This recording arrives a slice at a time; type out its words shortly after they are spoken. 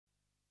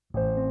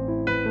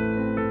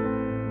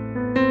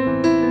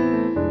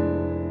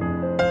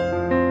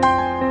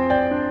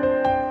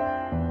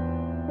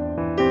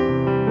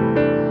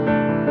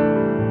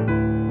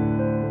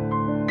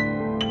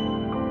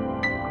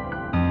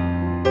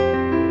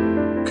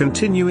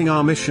Continuing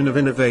our mission of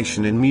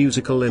innovation in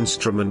musical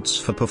instruments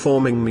for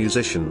performing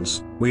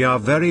musicians, we are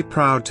very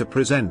proud to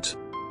present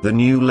the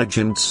new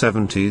Legend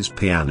 70s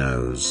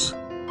pianos.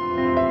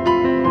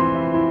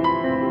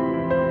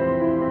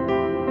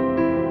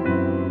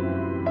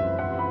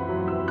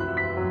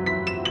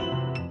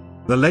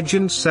 The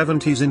Legend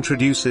 70s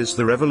introduces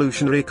the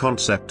revolutionary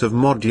concept of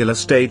modular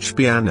stage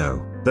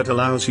piano, that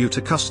allows you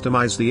to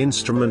customize the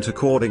instrument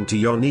according to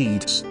your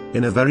needs,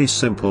 in a very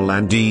simple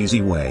and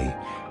easy way.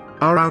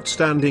 Our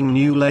outstanding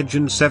new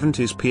Legend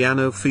 70s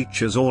piano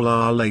features all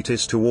our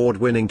latest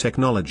award-winning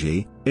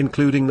technology,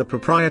 including the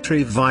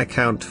proprietary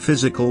Viscount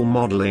physical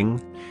modeling,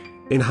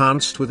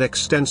 enhanced with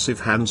extensive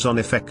hands-on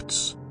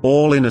effects,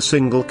 all in a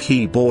single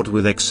keyboard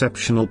with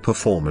exceptional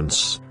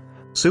performance.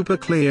 Super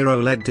clear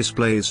OLED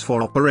displays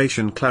for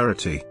operation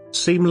clarity,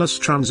 seamless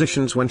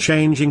transitions when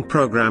changing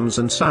programs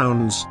and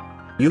sounds.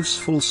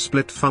 Useful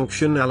split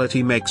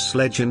functionality makes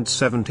Legend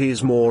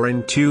 70s more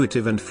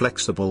intuitive and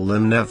flexible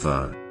than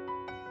ever.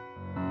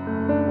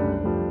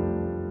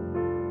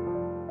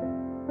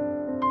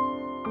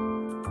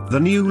 The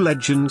new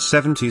Legend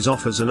 70s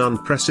offers an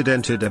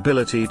unprecedented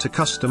ability to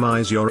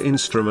customize your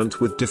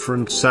instrument with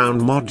different sound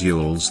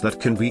modules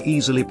that can be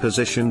easily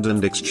positioned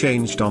and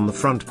exchanged on the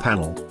front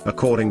panel,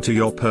 according to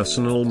your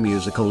personal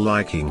musical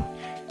liking.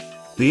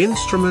 The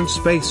instrument's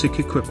basic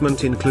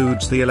equipment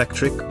includes the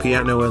electric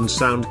piano and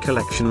sound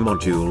collection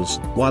modules,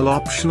 while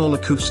optional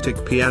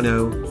acoustic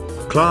piano,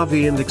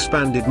 clavi and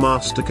expanded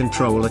master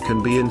controller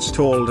can be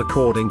installed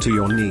according to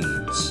your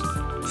needs.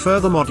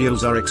 Further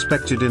modules are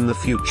expected in the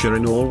future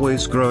in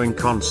always growing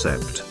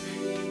concept.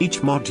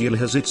 Each module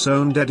has its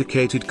own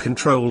dedicated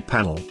control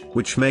panel,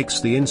 which makes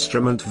the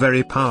instrument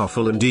very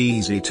powerful and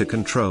easy to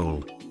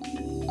control.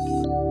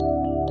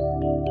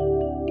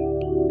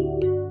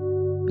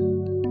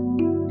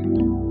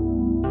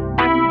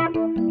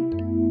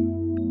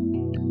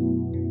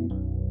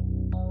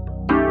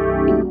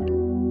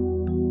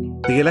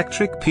 The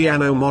electric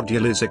piano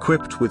module is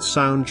equipped with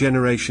sound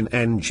generation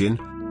engine,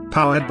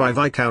 powered by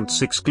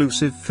Viscount's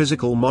exclusive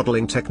physical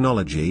modeling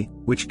technology,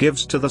 which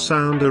gives to the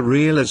sound a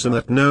realism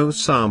that no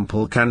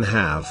sample can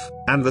have,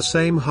 and the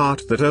same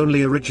heart that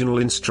only original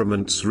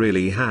instruments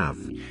really have.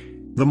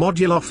 The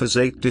module offers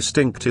 8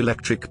 distinct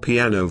electric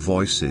piano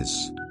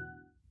voices.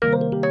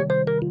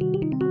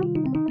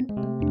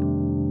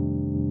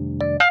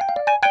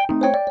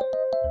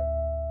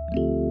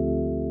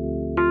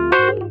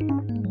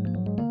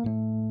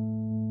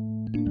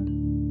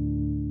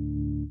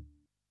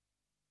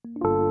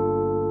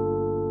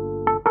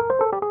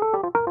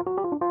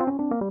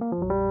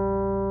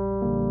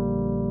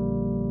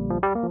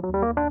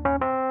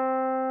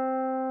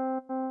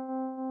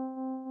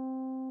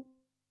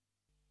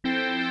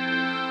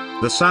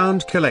 The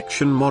sound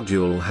collection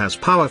module has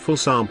powerful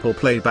sample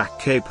playback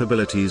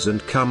capabilities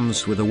and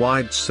comes with a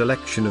wide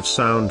selection of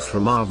sound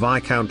from our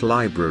Viscount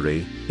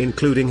library,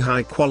 including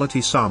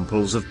high-quality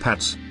samples of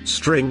pads,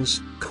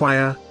 strings,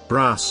 choir,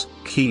 brass,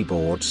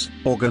 keyboards,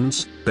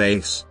 organs,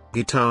 bass,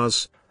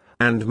 guitars,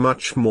 and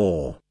much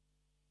more.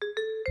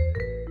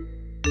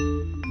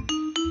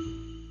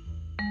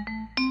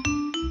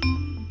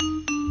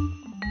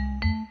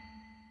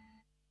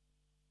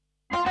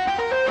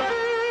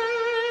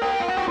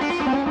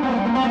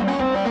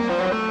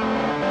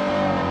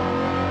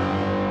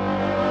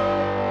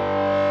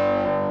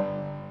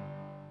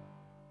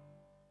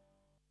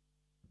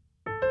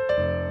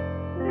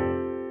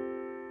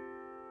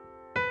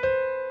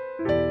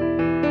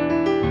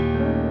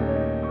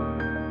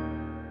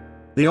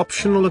 The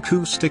optional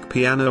acoustic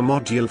piano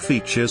module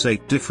features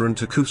 8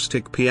 different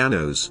acoustic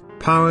pianos,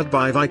 powered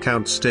by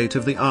Viscount's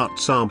state-of-the-art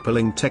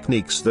sampling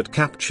techniques that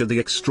capture the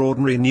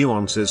extraordinary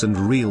nuances and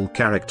real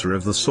character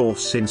of the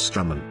source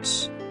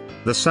instruments.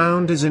 The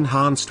sound is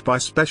enhanced by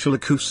special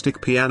acoustic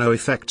piano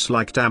effects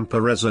like damper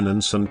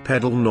resonance and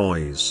pedal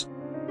noise.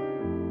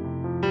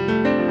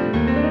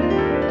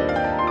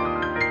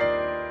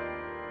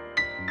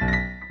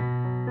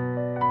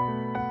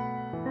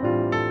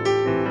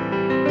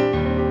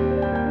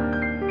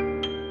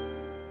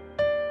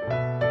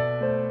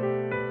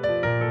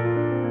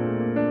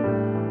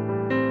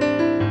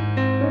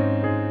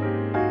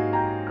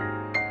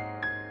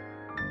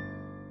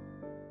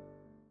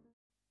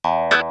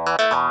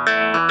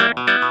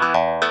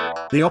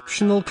 The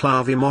optional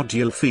clavi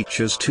module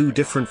features 2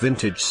 different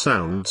vintage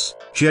sounds,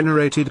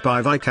 generated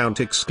by Viscount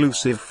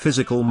exclusive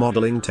physical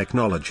modeling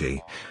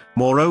technology.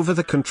 Moreover,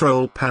 the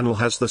control panel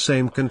has the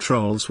same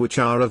controls which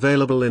are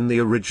available in the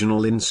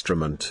original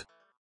instrument.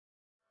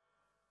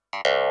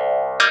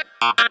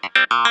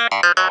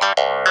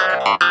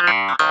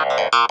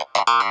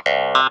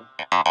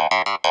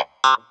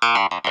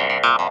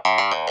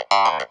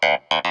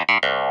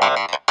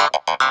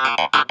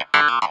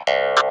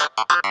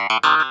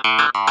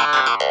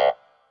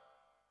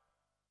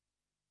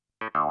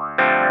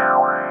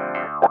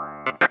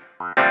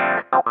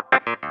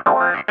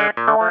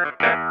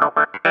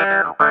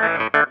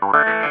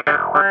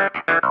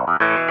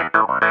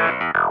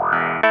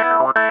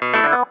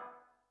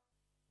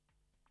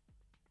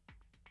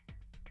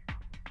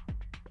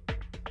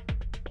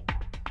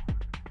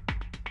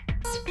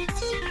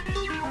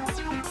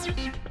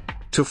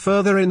 To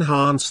further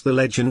enhance the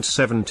Legend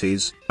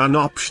 70s, an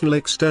optional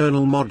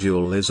external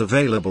module is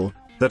available,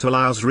 that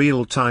allows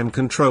real-time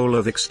control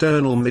of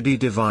external MIDI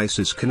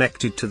devices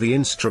connected to the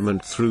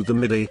instrument through the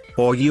MIDI,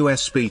 or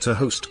USB to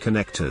host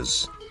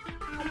connectors.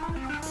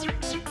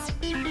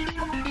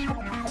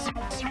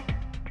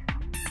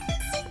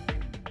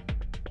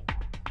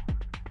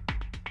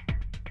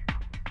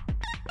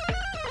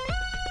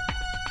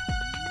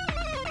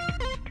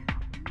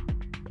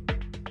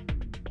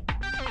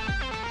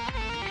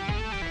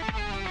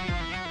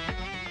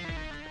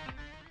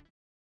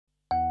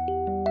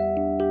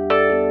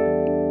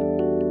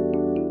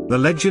 The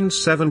Legend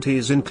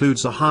 70s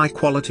includes a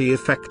high-quality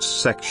effects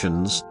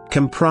sections,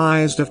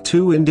 comprised of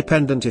 2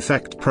 independent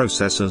effect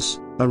processors,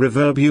 a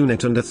reverb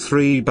unit and a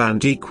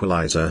 3-band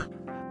equalizer.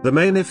 The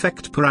main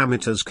effect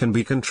parameters can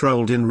be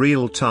controlled in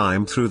real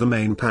time through the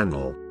main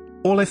panel.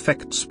 All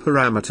effects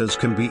parameters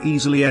can be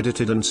easily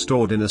edited and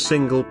stored in a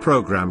single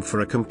program for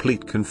a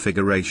complete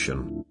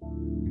configuration.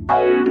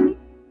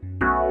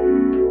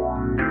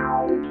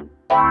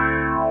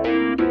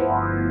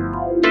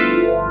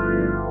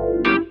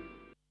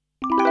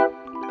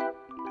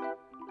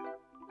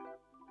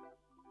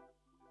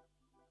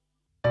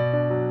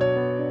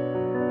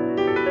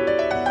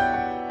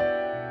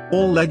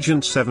 All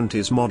Legend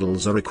 70s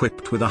models are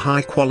equipped with a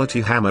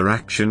high-quality hammer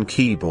action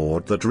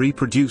keyboard that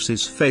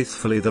reproduces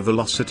faithfully the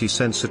velocity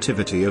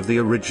sensitivity of the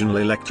original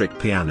electric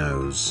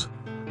pianos.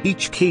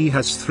 Each key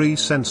has 3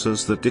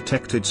 sensors that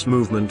detect its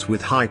movement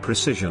with high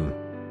precision.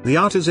 The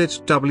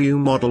Artisit W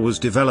model was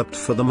developed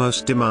for the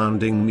most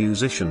demanding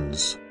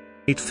musicians.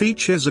 It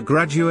features a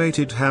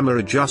graduated hammer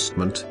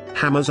adjustment.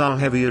 Hammers are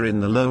heavier in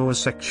the lower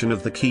section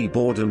of the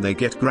keyboard and they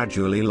get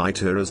gradually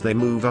lighter as they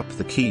move up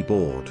the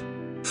keyboard.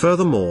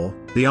 Furthermore,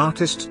 the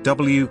Artist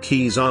W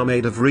keys are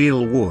made of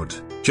real wood,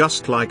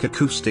 just like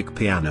acoustic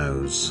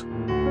pianos.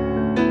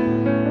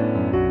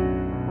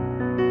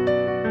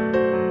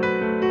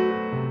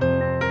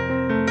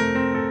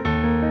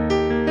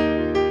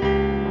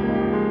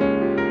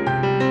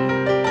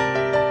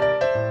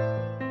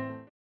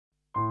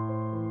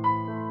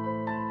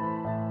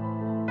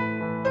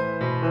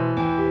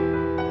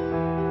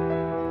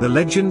 The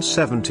Legend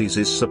 70s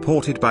is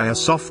supported by a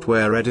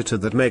software editor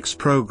that makes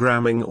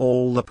programming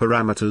all the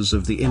parameters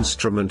of the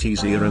instrument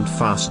easier and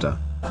faster.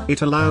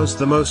 It allows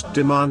the most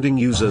demanding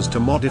users to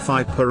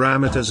modify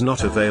parameters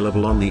not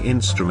available on the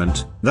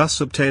instrument, thus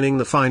obtaining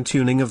the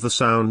fine-tuning of the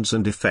sounds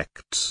and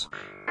effects.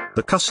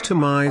 The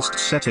customized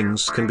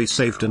settings can be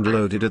saved and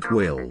loaded at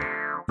will.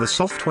 The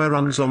software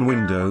runs on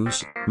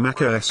Windows,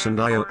 macOS and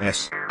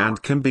iOS,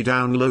 and can be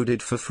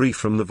downloaded for free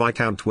from the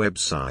Viscount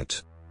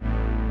website.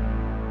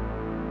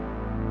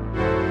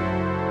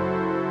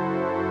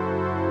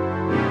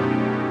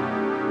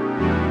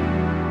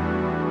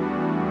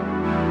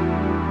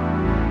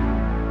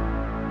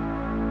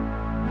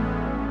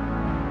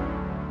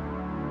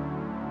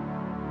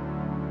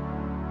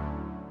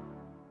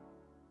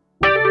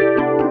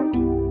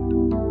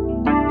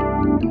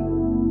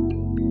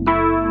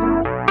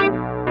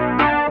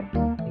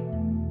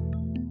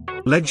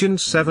 Legend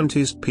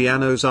 70s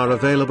pianos are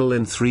available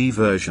in 3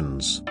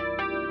 versions.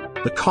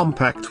 The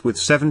compact with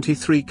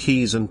 73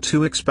 keys and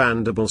 2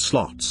 expandable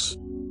slots.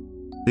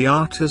 The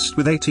Artist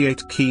with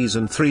 88 keys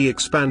and 3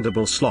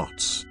 expandable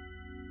slots.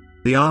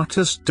 The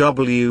Artist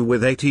W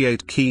with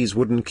 88 keys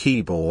wooden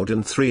keyboard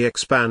and 3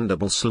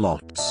 expandable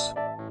slots.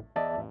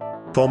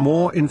 For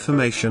more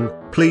information,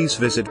 please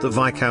visit the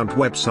Viscount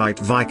website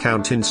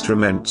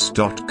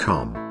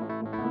viscountinstruments.com.